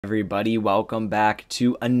Everybody, welcome back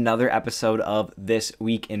to another episode of This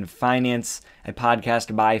Week in Finance, a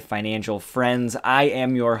podcast by financial friends. I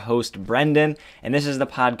am your host, Brendan, and this is the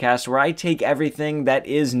podcast where I take everything that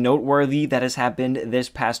is noteworthy that has happened this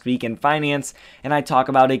past week in finance, and I talk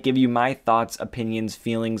about it, give you my thoughts, opinions,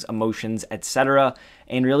 feelings, emotions, etc.,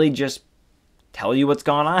 and really just tell you what's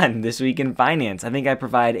going on this week in finance. I think I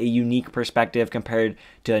provide a unique perspective compared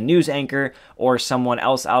to a news anchor or someone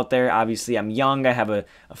else out there. Obviously, I'm young. I have a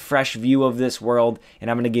fresh view of this world, and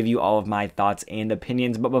I'm going to give you all of my thoughts and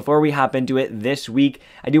opinions. But before we hop into it this week,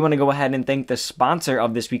 I do want to go ahead and thank the sponsor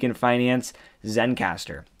of This Week in Finance,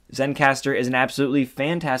 Zencastr. Zencastr is an absolutely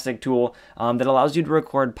fantastic tool that allows you to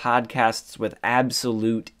record podcasts with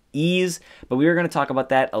absolute ease, but we are going to talk about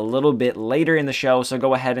that a little bit later in the show, so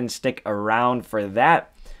go ahead and stick around for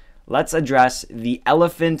that. Let's address the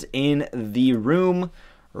elephant in the room,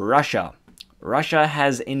 Russia. Russia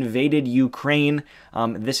has invaded Ukraine.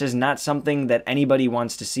 This is not something that anybody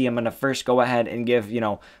wants to see. I'm going to first go ahead and give,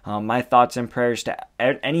 my thoughts and prayers to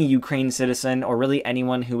any Ukraine citizen or really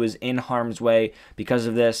anyone who is in harm's way because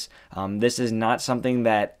of this. This is not something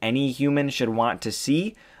that any human should want to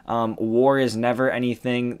see. War is never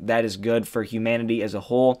anything that is good for humanity as a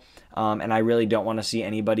whole, and I really don't want to see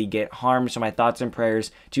anybody get harmed. So my thoughts and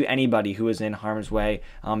prayers to anybody who is in harm's way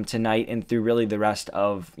tonight and through really the rest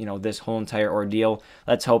of this whole entire ordeal.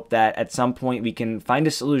 Let's hope that at some point we can find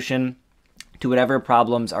a solution to whatever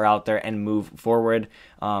problems are out there and move forward,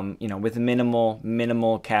 with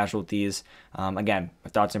minimal casualties. Again, my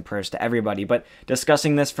thoughts and prayers to everybody. But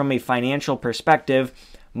discussing this from a financial perspective,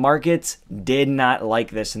 markets did not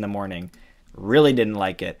like this in the morning. Really didn't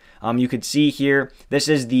like it. You could see here, this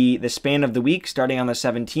is the span of the week starting on the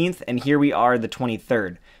 17th, and here we are the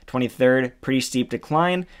 23rd. 23rd, pretty steep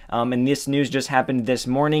decline, and this news just happened this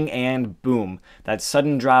morning, and boom, that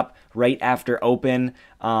sudden drop right after open,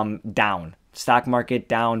 down. Stock market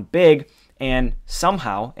down big, and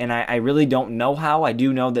somehow, and I really don't know how, I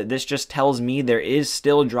do know that this just tells me there is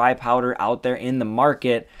still dry powder out there in the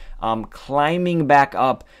market, climbing back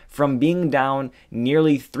up from being down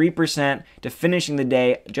nearly 3% to finishing the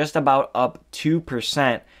day just about up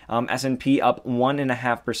 2%. S&P up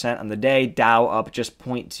 1.5% on the day, Dow up just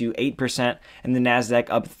 0.28%, and the Nasdaq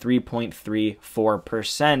up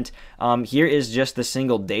 3.34%. Here is just the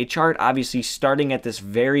single day chart, obviously starting at this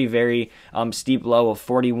very steep low of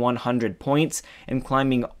 4,100 points and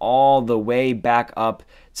climbing all the way back up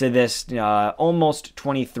to this almost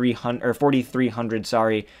 2,300 or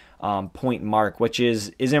 4,300, point mark, which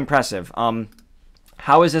is impressive.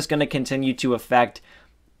 How is this going to continue to affect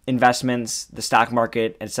investments, the stock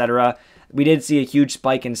market, etc.? We did see a huge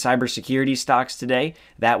spike in cybersecurity stocks today.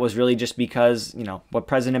 That was really just because, what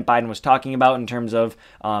President Biden was talking about in terms of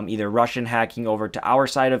either Russian hacking over to our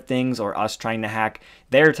side of things or us trying to hack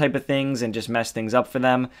their type of things and just mess things up for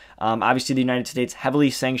them. Obviously, the United States heavily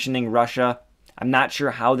sanctioning Russia. I'm not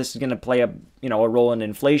sure how this is going to play a role in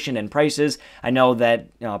inflation and prices. I know that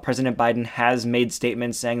President Biden has made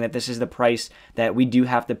statements saying that this is the price that we do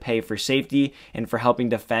have to pay for safety and for helping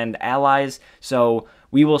defend allies. So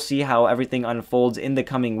we will see how everything unfolds in the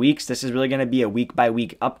coming weeks. This is really going to be a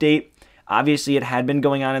week-by-week update. Obviously, it had been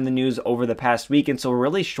going on in the news over the past week, and so we're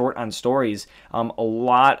really short on stories. A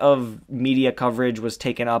lot of media coverage was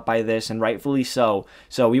taken up by this, and rightfully so.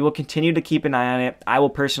 So we will continue to keep an eye on it. I will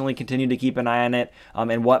personally continue to keep an eye on it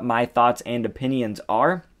and what my thoughts and opinions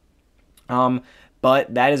are.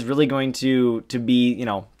 But that is really going to be,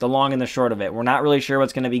 the long and the short of it. We're not really sure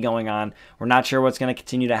what's going to be going on. We're not sure what's going to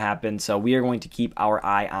continue to happen, so we are going to keep our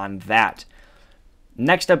eye on that.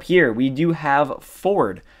 Next up here, we do have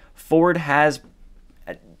Ford. Ford has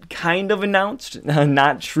kind of announced,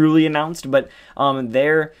 not truly announced, but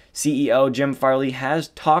their CEO, Jim Farley, has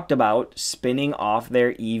talked about spinning off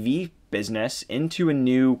their EV business into a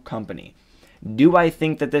new company. Do I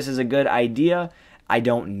think that this is a good idea? I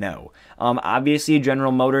don't know. Obviously,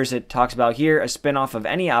 General Motors, it talks about here, a spinoff of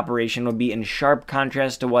any operation would be in sharp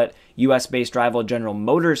contrast to what US-based rival General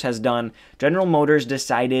Motors has done. General Motors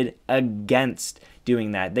decided against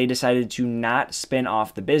doing that. They decided to not spin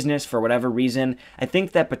off the business for whatever reason. I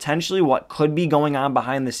think that potentially what could be going on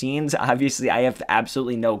behind the scenes, obviously I have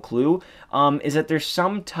absolutely no clue, is that there's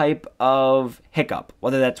some type of hiccup,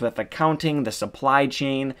 whether that's with accounting, the supply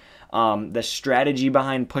chain, the strategy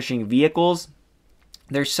behind pushing vehicles.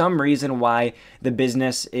 There's some reason why the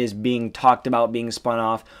business is being talked about being spun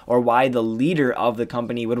off, or why the leader of the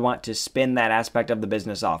company would want to spin that aspect of the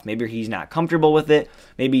business off. Maybe he's not comfortable with it.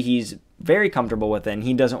 Maybe he's very comfortable with it, and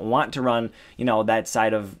he doesn't want to run, that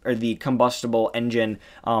side of, or the combustible engine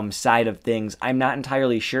side of things. I'm not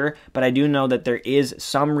entirely sure, but I do know that there is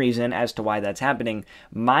some reason as to why that's happening.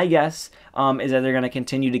 My guess is that they're going to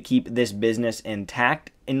continue to keep this business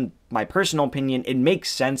intact. In my personal opinion, it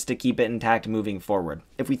makes sense to keep it intact moving forward.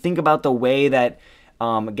 If we think about the way that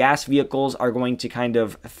gas vehicles are going to kind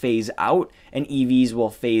of phase out and EVs will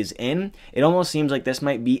phase in, it almost seems like this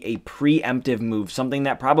might be a preemptive move, something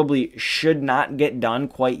that probably should not get done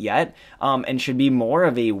quite yet, and should be more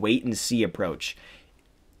of a wait and see approach.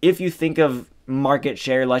 If you think of market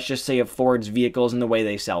share, let's just say of Ford's vehicles and the way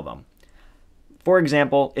they sell them. For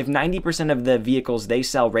example, if 90% of the vehicles they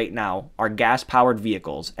sell right now are gas-powered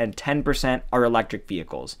vehicles and 10% are electric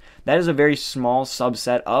vehicles, that is a very small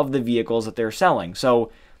subset of the vehicles that they're selling.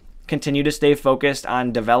 So continue to stay focused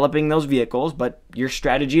on developing those vehicles, but your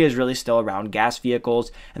strategy is really still around gas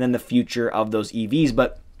vehicles and then the future of those EVs.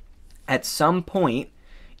 But at some point,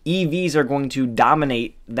 EVs are going to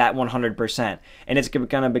dominate that 100%, and it's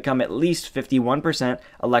going to become at least 51%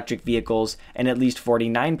 electric vehicles and at least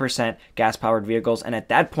 49% gas-powered vehicles. And at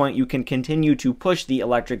that point, you can continue to push the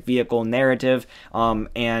electric vehicle narrative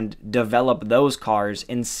and develop those cars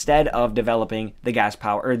instead of developing the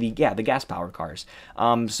gas-powered cars.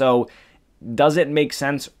 So does it make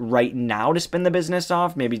sense right now to spin the business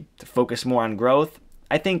off, maybe to focus more on growth?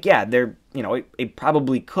 I think, yeah, it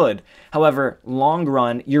probably could. However, long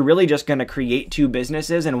run, you're really just going to create two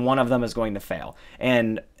businesses and one of them is going to fail.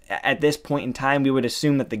 And at this point in time, we would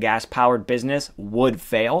assume that the gas-powered business would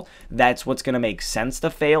fail. That's what's going to make sense to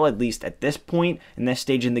fail, at least at this point, in this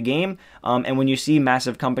stage in the game. And when you see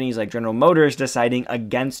massive companies like General Motors deciding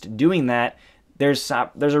against doing that, there's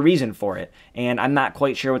a reason for it, and I'm not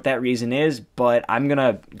quite sure what that reason is, but I'm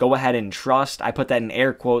gonna go ahead and trust. I put that in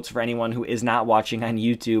air quotes for anyone who is not watching on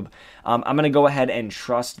YouTube. I'm gonna go ahead and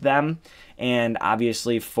trust them, and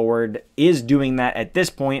obviously Ford is doing that at this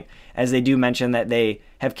point, as they do mention that they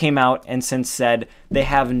have came out and since said they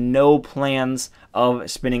have no plans of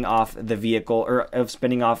spinning off the vehicle, or of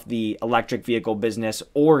spinning off the electric vehicle business,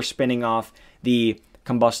 or spinning off the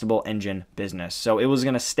combustible engine business. So it was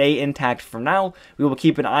going to stay intact for now. We will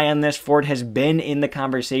keep an eye on this. Ford has been in the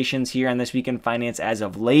conversations here on This Week in Finance as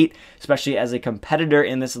of late, especially as a competitor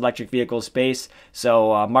in this electric vehicle space.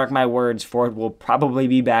 So mark my words, Ford will probably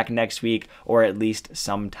be back next week, or at least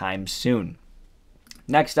sometime soon.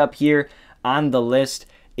 Next up here on the list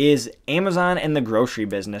is Amazon and the grocery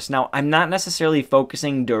business. Now, I'm not necessarily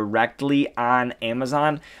focusing directly on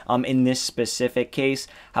Amazon in this specific case.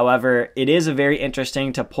 However, it is very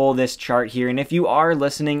interesting to pull this chart here. And if you are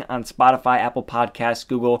listening on Spotify, Apple Podcasts,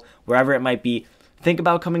 Google, wherever it might be, think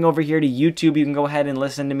about coming over here to YouTube. You can go ahead and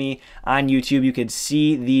listen to me on YouTube. You could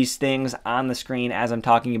see these things on the screen as I'm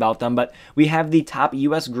talking about them. But we have the top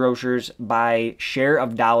U.S. grocers by share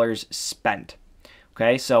of dollars spent.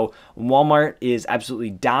 Okay, so Walmart is absolutely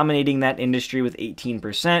dominating that industry with 18%,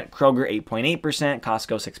 Kroger 8.8%,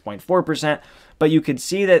 Costco 6.4%. But you could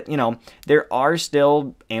see that, there are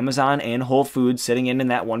still Amazon and Whole Foods sitting in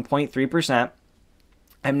that 1.3%.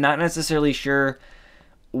 I'm not necessarily sure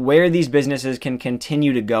where these businesses can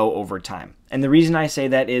continue to go over time. And the reason I say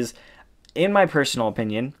that is, in my personal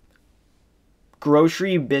opinion,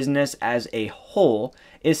 grocery business as a whole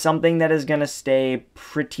is something that is going to stay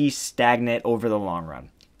pretty stagnant over the long run.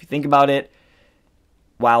 If you think about it,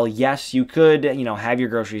 while yes, you could, have your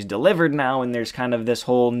groceries delivered now, and there's kind of this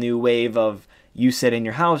whole new wave of you sit in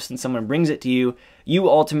your house and someone brings it to you, you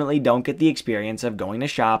ultimately don't get the experience of going to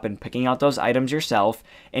shop and picking out those items yourself.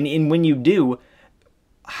 And when you do,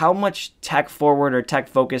 how much tech forward or tech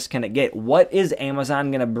focus can it get? What is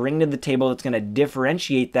Amazon going to bring to the table that's going to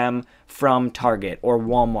differentiate them from Target or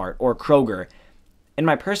Walmart or Kroger? In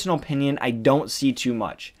my personal opinion, I don't see too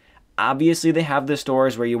much. Obviously, they have the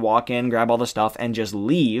stores where you walk in, grab all the stuff, and just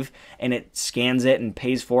leave, and it scans it and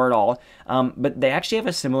pays for it all. But they actually have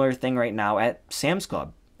a similar thing right now at Sam's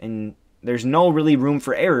Club. And there's no really room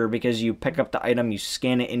for error because you pick up the item, you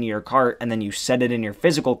scan it into your cart, and then you set it in your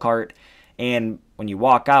physical cart. And when you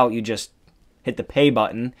walk out, you just hit the pay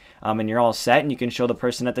button, and you're all set, and you can show the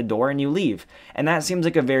person at the door, and you leave. And that seems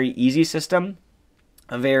like a very easy system,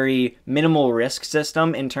 a very minimal risk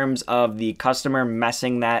system in terms of the customer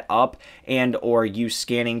messing that up and or you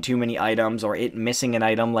scanning too many items or it missing an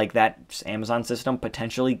item like that Amazon system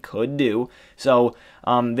potentially could do. So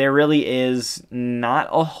there really is not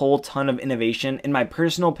a whole ton of innovation, in my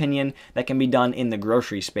personal opinion, that can be done in the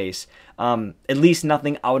grocery space. At least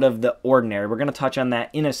nothing out of the ordinary. We're going to touch on that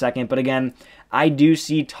in a second. But again, I do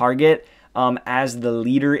see Target as the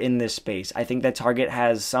leader in this space. I think that Target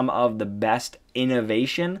has some of the best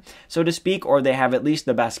innovation, so to speak, or they have at least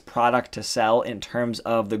the best product to sell in terms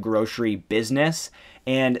of the grocery business.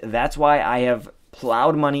 And that's why I have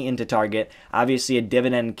plowed money into Target. Obviously a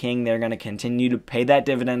dividend king. They're going to continue to pay that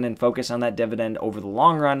dividend and focus on that dividend over the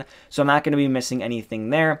long run. So I'm not going to be missing anything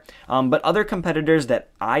there. But other competitors that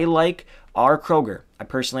I like are Kroger. I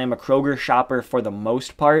personally am a Kroger shopper for the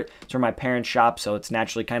most part. It's where my parents shop, so it's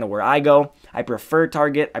naturally kind of where I go. I prefer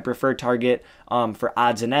Target. I prefer Target for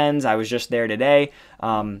odds and ends. I was just there today.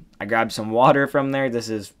 I grabbed some water from there. This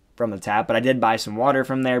is from the tap, but I did buy some water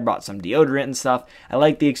from there, bought some deodorant and stuff. I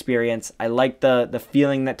like the experience. I like the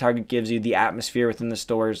feeling that Target gives you, the atmosphere within the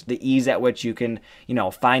stores, the ease at which you can,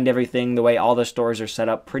 find everything, the way all the stores are set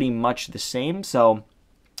up, pretty much the same. So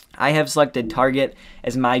I have selected Target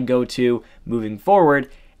as my go-to moving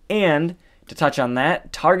forward. And to touch on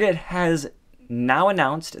that, Target has now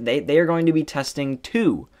announced they are going to be testing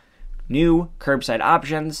 2 new curbside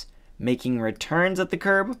options, making returns at the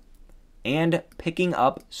curb and picking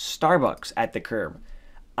up Starbucks at the curb.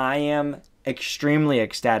 I am extremely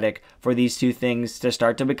ecstatic for these 2 things to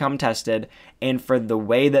start to become tested and for the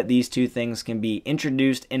way that these 2 things can be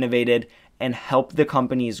introduced, innovated, and help the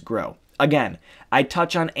companies grow. Again, I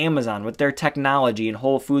touch on Amazon with their technology and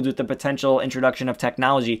Whole Foods with the potential introduction of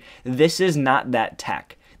technology. This is not that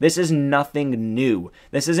tech. This is nothing new.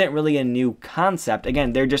 This isn't really a new concept.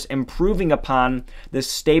 Again, they're just improving upon the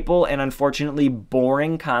staple and unfortunately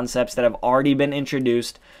boring concepts that have already been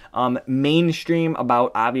introduced mainstream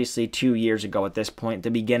about obviously 2 years ago at this point, the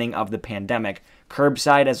beginning of the pandemic.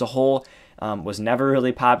 Curbside as a whole was never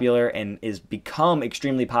really popular and is become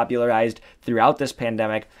extremely popularized throughout this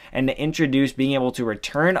pandemic. And to introduce being able to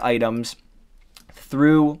return items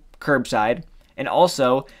through curbside and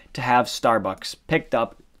also to have Starbucks picked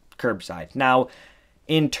up curbside. Now,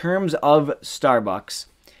 in terms of Starbucks,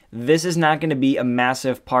 this is not going to be a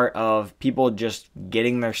massive part of people just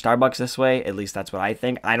getting their Starbucks this way. At least that's what I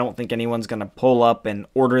think. I don't think anyone's going to pull up and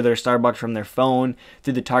order their Starbucks from their phone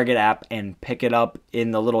through the Target app and pick it up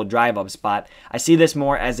in the little drive-up spot. I see this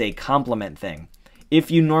more as a compliment thing.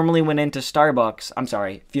 If you normally went into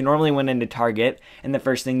if you normally went into Target and the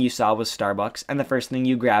first thing you saw was Starbucks and the first thing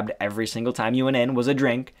you grabbed every single time you went in was a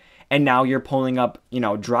drink, and now you're pulling up,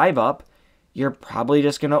 drive up, you're probably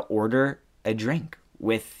just going to order a drink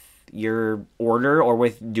with your order or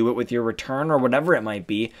do it with your return or whatever it might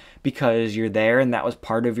be because you're there and that was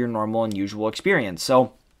part of your normal and usual experience.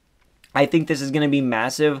 So I think this is going to be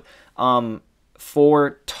massive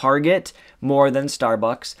for Target more than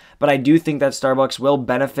Starbucks, but I do think that Starbucks will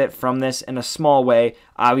benefit from this in a small way,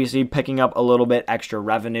 obviously picking up a little bit extra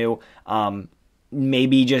revenue,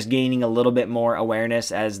 maybe just gaining a little bit more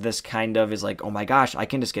awareness as this kind of is like, oh my gosh, I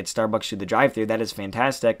can just get Starbucks through the drive-thru. That is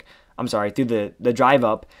fantastic. Through the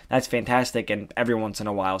drive-up. That's fantastic. And every once in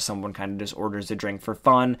a while, someone kind of just orders a drink for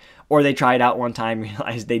fun, or they try it out one time,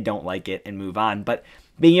 realize they don't like it, and move on. But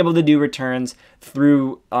being able to do returns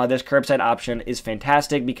through this curbside option is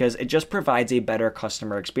fantastic because it just provides a better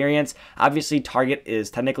customer experience. Obviously, Target is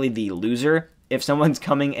technically the loser if someone's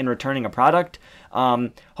coming and returning a product.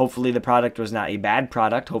 Hopefully the product was not a bad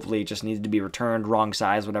product. Hopefully it just needs to be returned, wrong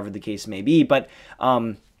size, whatever the case may be. But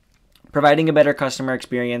providing a better customer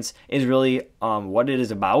experience is really what it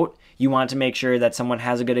is about. You want to make sure that someone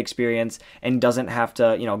has a good experience and doesn't have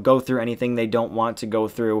to, go through anything they don't want to go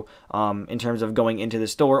through in terms of going into the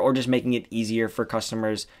store, or just making it easier for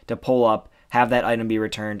customers to pull up, have that item be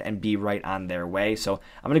returned, and be right on their way. So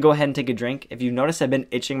I'm going to go ahead and take a drink. If you've noticed, I've been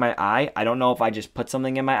itching my eye. I don't know if I just put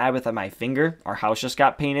something in my eye with my finger. Our house just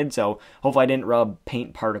got painted, so hopefully I didn't rub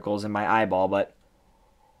paint particles in my eyeball, but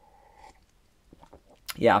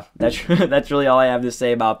yeah, that's really all I have to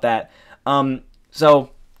say about that.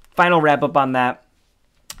 So final wrap up on that.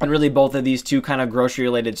 And really both of these 2 kind of grocery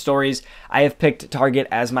related stories. I have picked Target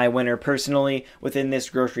as my winner personally within this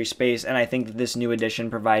grocery space, and I think that this new addition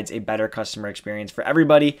provides a better customer experience for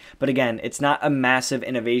everybody. But again, it's not a massive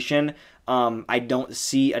innovation. I don't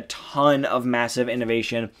see a ton of massive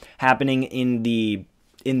innovation happening in the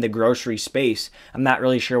grocery space. I'm not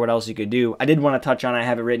really sure what else you could do. I did want to touch on, I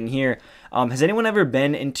have it written here. Has anyone ever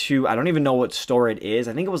been into, I don't even know what store it is.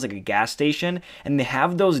 I think it was like a gas station, and they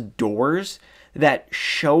have those doors that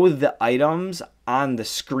show the items on the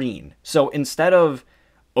screen. So instead of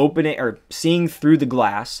opening or seeing through the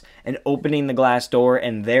glass and opening the glass door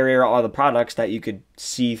and there are all the products that you could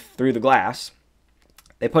see through the glass,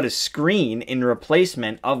 they put a screen in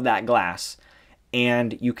replacement of that glass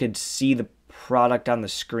and you could see the product on the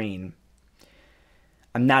screen.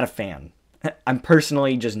 I'm not a fan. I'm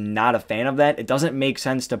personally just not a fan of that. It doesn't make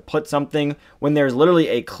sense to put something when there's literally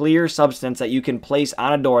a clear substance that you can place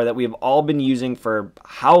on a door that we've all been using for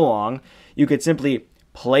how long. You could simply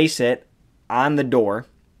place it on the door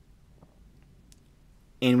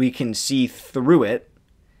and we can see through it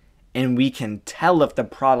and we can tell if the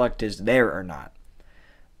product is there or not.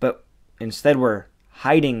 But instead we're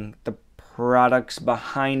hiding the products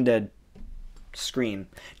behind a screen.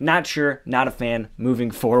 Not sure, not a fan. Moving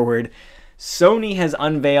forward, Sony has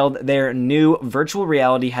unveiled their new virtual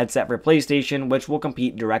reality headset for PlayStation, which will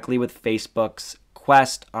compete directly with Facebook's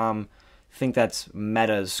Quest. I think that's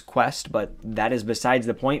Meta's Quest, but that is besides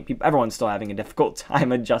the point. Everyone's still having a difficult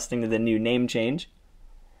time adjusting to the new name change.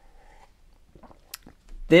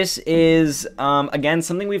 This is, again,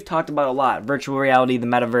 something we've talked about a lot, virtual reality, the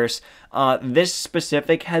metaverse. This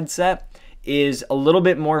specific headset is a little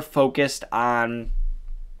bit more focused on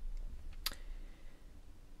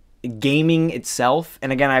gaming itself.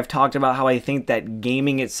 And again, I've talked about how I think that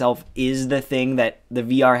gaming itself is the thing that the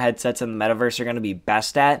VR headsets and the metaverse are going to be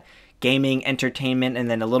best at. Gaming, entertainment, and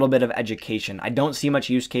then a little bit of education. I don't see much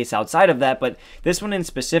use case outside of that, but this one in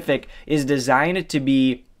specific is designed to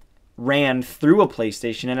be ran through a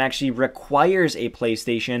PlayStation and actually requires a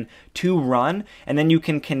PlayStation to run, and then you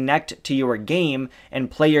can connect to your game and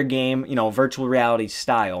play your game, you know, virtual reality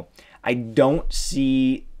style. I don't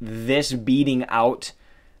see this beating out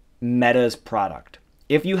Meta's product.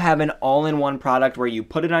 If you have an all-in-one product where you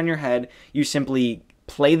put it on your head, you simply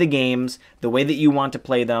play the games the way that you want to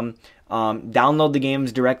play them, download the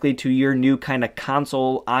games directly to your new kind of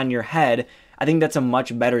console on your head, I think that's a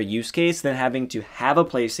much better use case than having to have a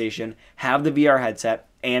PlayStation, have the VR headset,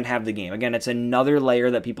 and have the game. Again, it's another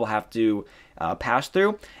layer that people have to pass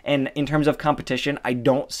through. And in terms of competition, I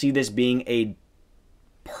don't see this being a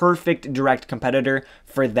perfect direct competitor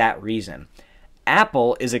for that reason.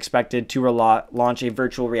 Apple is expected to launch a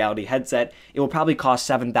virtual reality headset. It will probably cost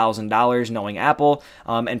 $7,000 knowing Apple,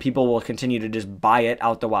 and people will continue to just buy it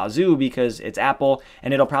out the wazoo because it's Apple,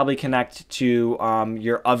 and it'll probably connect to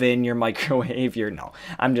your oven, your microwave, no,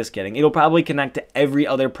 I'm just kidding. It'll probably connect to every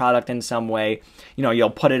other product in some way. You know, you'll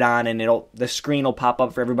put it on and the screen will pop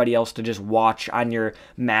up for everybody else to just watch on your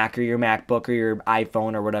Mac or your MacBook or your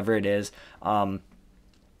iPhone or whatever it is. I'm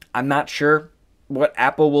not sure what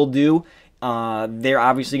Apple will do. They're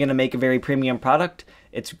obviously going to make a very premium product.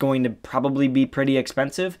 It's going to probably be pretty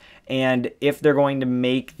expensive. And if they're going to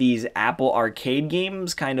make these Apple arcade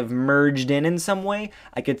games kind of merged in some way,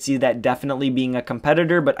 I could see that definitely being a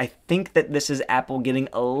competitor. But I think that this is Apple getting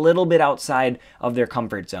a little bit outside of their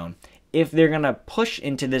comfort zone. If they're going to push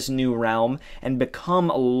into this new realm and become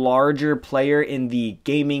a larger player in the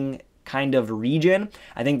gaming kind of region,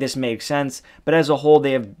 I think this makes sense. But as a whole,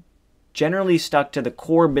 they have generally stuck to the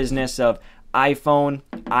core business of iPhone,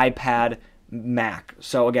 iPad, Mac.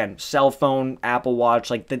 So again, cell phone, Apple Watch,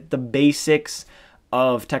 like the basics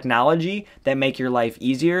of technology that make your life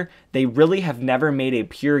easier. They really have never made a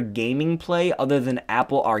pure gaming play other than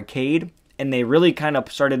Apple Arcade. And they really kind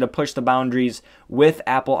of started to push the boundaries with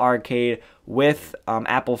Apple Arcade, with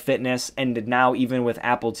Apple Fitness, and now even with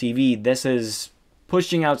Apple TV. This is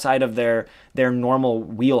pushing outside of their normal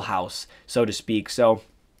wheelhouse, so to speak. So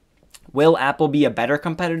will Apple be a better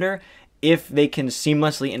competitor if they can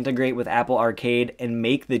seamlessly integrate with Apple Arcade and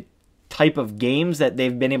make the type of games that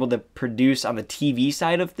they've been able to produce on the TV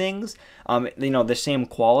side of things, the same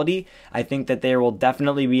quality? I think that there will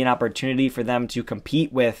definitely be an opportunity for them to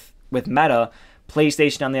compete with Meta.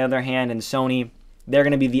 PlayStation, on the other hand, and Sony, they're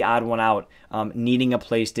going to be the odd one out, needing a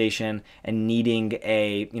PlayStation and needing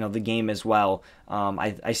the game as well.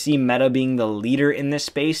 I see Meta being the leader in this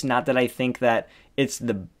space. Not that I think that it's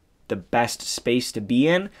the best space to be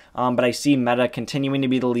in, but I see Meta continuing to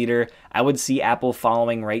be the leader. I would see Apple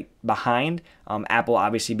following right behind. Apple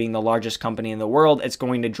obviously being the largest company in the world, it's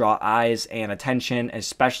going to draw eyes and attention,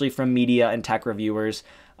 especially from media and tech reviewers.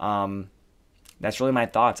 That's really my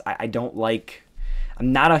thoughts. I'm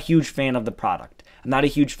not a huge fan of the product. I'm not a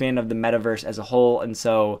huge fan of the metaverse as a whole, and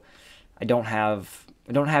so I don't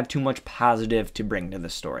have too much positive to bring to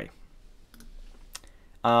this story.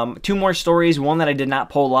 Two more stories, one that I did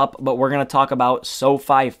not pull up, but we're going to talk about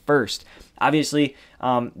SoFi first. Obviously,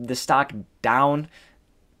 the stock down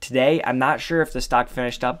today. I'm not sure if the stock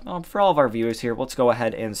finished up. For all of our viewers here, let's go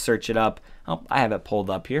ahead and search it up. I have it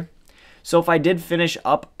pulled up here. SoFi did finish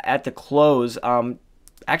up at the close.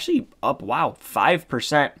 Actually up,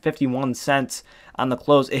 5%, 51 cents on the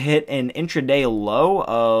close. It hit an intraday low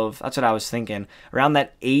of, that's what I was thinking, around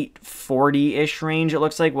that 840-ish range, it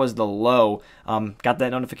looks like, was the low. Got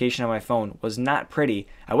that notification on my phone. Was not pretty.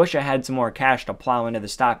 I wish I had some more cash to plow into the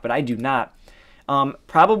stock, but I do not.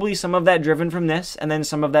 Probably some of that driven from this, and then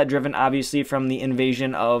some of that driven obviously from the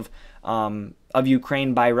invasion of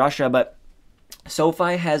Ukraine by Russia. But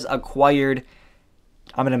SoFi has acquired,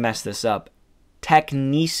 I'm going to mess this up,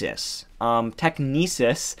 Technisys.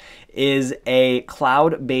 Technisys is a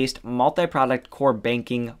cloud-based multi-product core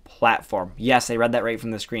banking platform. Yes, I read that right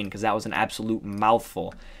from the screen because that was an absolute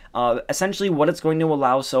mouthful. Essentially, what it's going to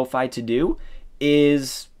allow SoFi to do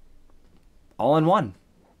is all in one,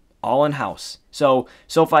 all in-house. So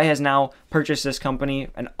SoFi has now purchased this company,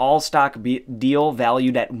 an all-stock deal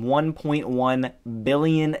valued at $1.1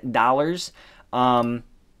 billion.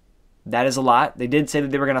 That is a lot. They did say that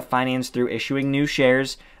they were going to finance through issuing new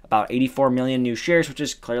shares, about 84 million new shares, which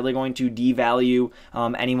is clearly going to devalue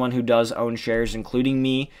anyone who does own shares, including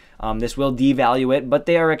me. This will devalue it, but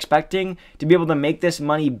they are expecting to be able to make this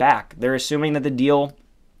money back. They're assuming that the deal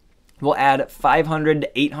will add $500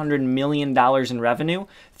 to $800 million in revenue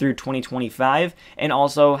through 2025, and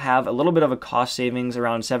also have a little bit of a cost savings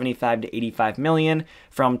around 75 to 85 million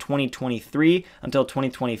from 2023 until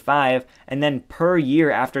 2025, and then per year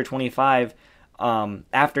after 2025,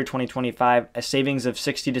 a savings of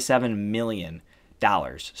 60 to $7 million.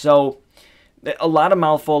 So a lot of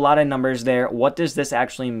mouthful, a lot of numbers there. What does this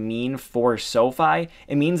actually mean for SoFi?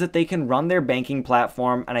 It means that they can run their banking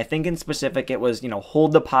platform, and I think in specific it was,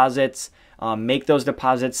 hold deposits, make those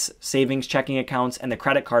deposits, savings, checking accounts, and the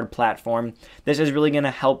credit card platform. This is really going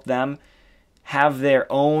to help them have their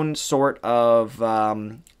own sort of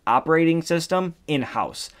operating system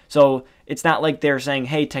in-house. So it's not like they're saying,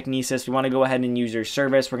 hey, Technisys, we want to go ahead and use your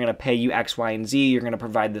service. We're going to pay you X, Y, and Z. You're going to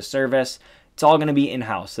provide the service. It's all going to be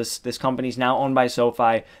in-house. This company is now owned by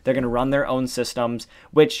SoFi. They're going to run their own systems,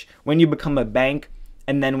 which when you become a bank,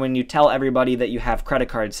 and then when you tell everybody that you have credit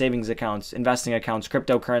cards, savings accounts, investing accounts,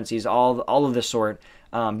 cryptocurrencies, all of this sort,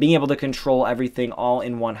 being able to control everything all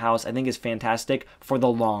in one house, I think is fantastic for the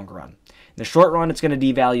long run. In the short run, it's going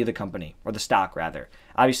to devalue the company, or the stock rather.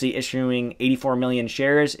 Obviously, issuing 84 million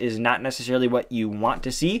shares is not necessarily what you want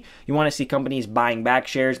to see. You want to see companies buying back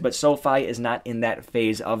shares, but SoFi is not in that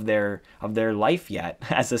phase of their life yet.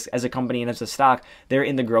 As a company and as a stock, they're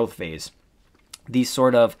in the growth phase. The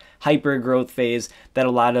sort of hyper growth phase that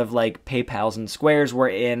a lot of like PayPal's and Square's were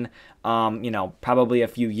in, probably a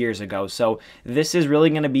few years ago. So this is really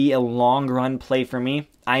going to be a long run play for me.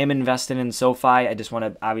 I am invested in SoFi. I just want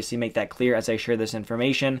to obviously make that clear as I share this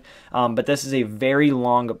information. But this is a very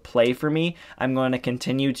long play for me. I'm going to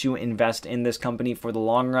continue to invest in this company for the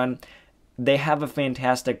long run. They have a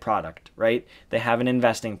fantastic product, right? They have an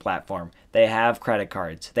investing platform. They have credit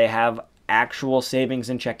cards. They have actual savings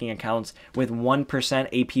and checking accounts with 1%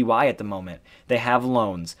 APY at the moment. They have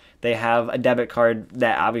loans. They have a debit card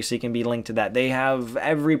that obviously can be linked to that. They have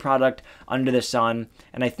every product under the sun.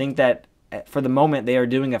 And I think that for the moment, they are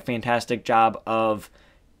doing a fantastic job of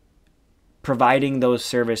providing those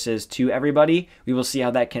services to everybody. We will see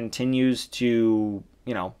how that continues to,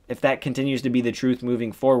 if that continues to be the truth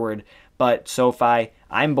moving forward. But SoFi,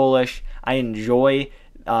 I'm bullish. I enjoy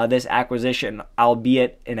this acquisition,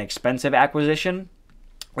 albeit an expensive acquisition.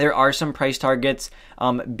 There are some price targets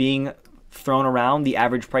being thrown around, the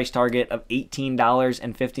average price target of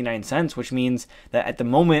 $18.59, which means that at the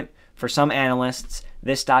moment, for some analysts,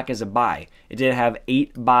 this stock is a buy. It did have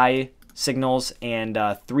 8 buy signals and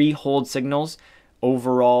 3 hold signals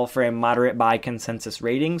overall for a moderate buy consensus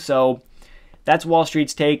rating. So that's Wall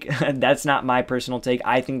Street's take. That's not my personal take.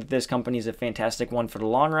 I think that this company is a fantastic one for the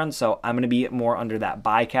long run, so I'm going to be more under that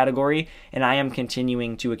buy category, and I am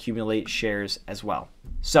continuing to accumulate shares as well.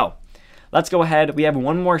 So let's go ahead. We have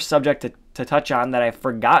one more subject to touch on that I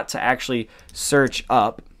forgot to actually search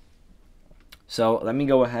up. So let me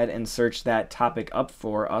go ahead and search that topic up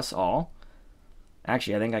for us all.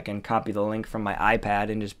 Actually, I think I can copy the link from my iPad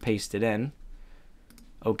and just paste it in.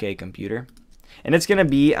 Okay, computer. And it's going to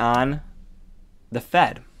be on the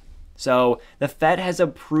Fed. So the Fed has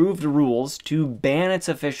approved rules to ban its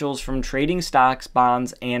officials from trading stocks,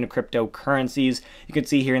 bonds, and cryptocurrencies. You can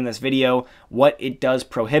see here in this video what it does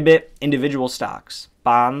prohibit: individual stocks,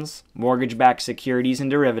 bonds, mortgage-backed securities and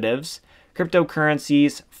derivatives,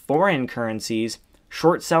 cryptocurrencies, foreign currencies,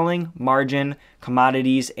 short selling, margin,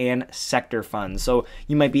 commodities, and sector funds. So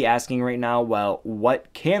you might be asking right now, well,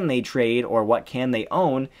 what can they trade or what can they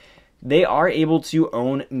own? They are able to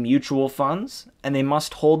own mutual funds, and they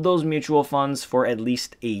must hold those mutual funds for at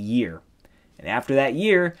least a year. And after that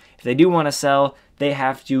year, if they do want to sell, they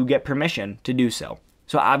have to get permission to do so.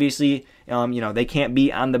 So obviously, they can't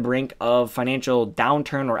be on the brink of financial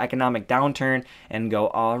downturn or economic downturn and go,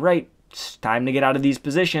 all right, it's time to get out of these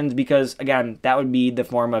positions, because again, that would be the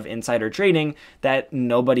form of insider trading that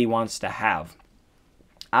nobody wants to have.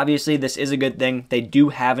 Obviously, this is a good thing. They do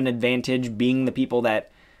have an advantage being the people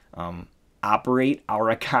that operate our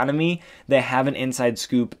economy. They have an inside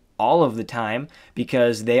scoop all of the time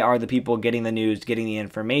because they are the people getting the news, getting the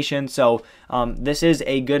information. So this is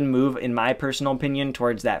a good move, in my personal opinion,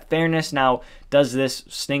 towards that fairness. Now, does this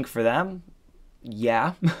stink for them?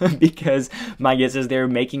 Yeah, because my guess is they're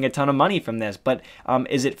making a ton of money from this. But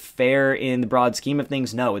is it fair in the broad scheme of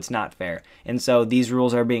things? No, it's not fair. And so these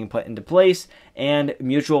rules are being put into place, and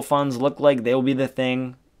mutual funds look like they will be the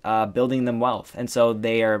thing building them wealth. And so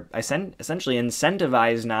they are essentially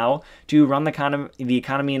incentivized now to run the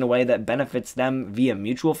economy in a way that benefits them via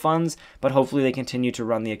mutual funds, but hopefully they continue to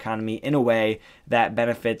run the economy in a way that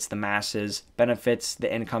benefits the masses, benefits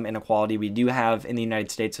the income inequality we do have in the United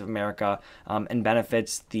States of America, and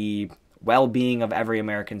benefits the well-being of every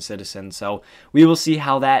American citizen. So we will see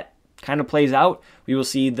how that kind of plays out. We will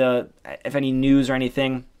see if any news or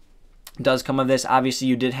anything does come of this. Obviously,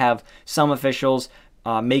 you did have some officials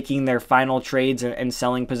making their final trades and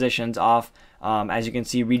selling positions off. As you can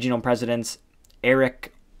see, regional presidents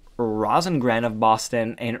Eric Rosengren of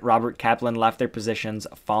Boston and Robert Kaplan left their positions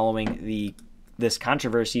following this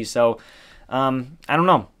controversy. So I don't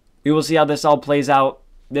know. We will see how this all plays out.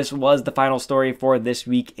 This was the final story for this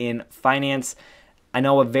week in finance. I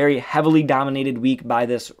know a very heavily dominated week by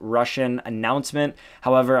this Russian announcement.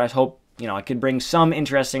 However, I hope I could bring some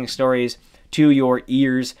interesting stories to your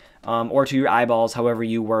ears or to your eyeballs, however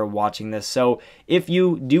you were watching this. So if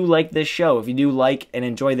you do like this show, if you do like and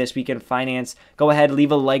enjoy This Week in Finance, go ahead,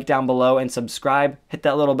 leave a like down below and subscribe. Hit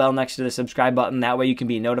that little bell next to the subscribe button. That way you can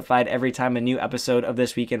be notified every time a new episode of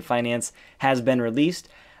This Week in Finance has been released.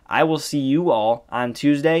 I will see you all on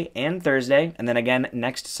Tuesday and Thursday, and then again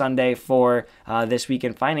next Sunday for This Week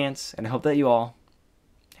in Finance. And I hope that you all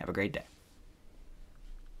have a great day.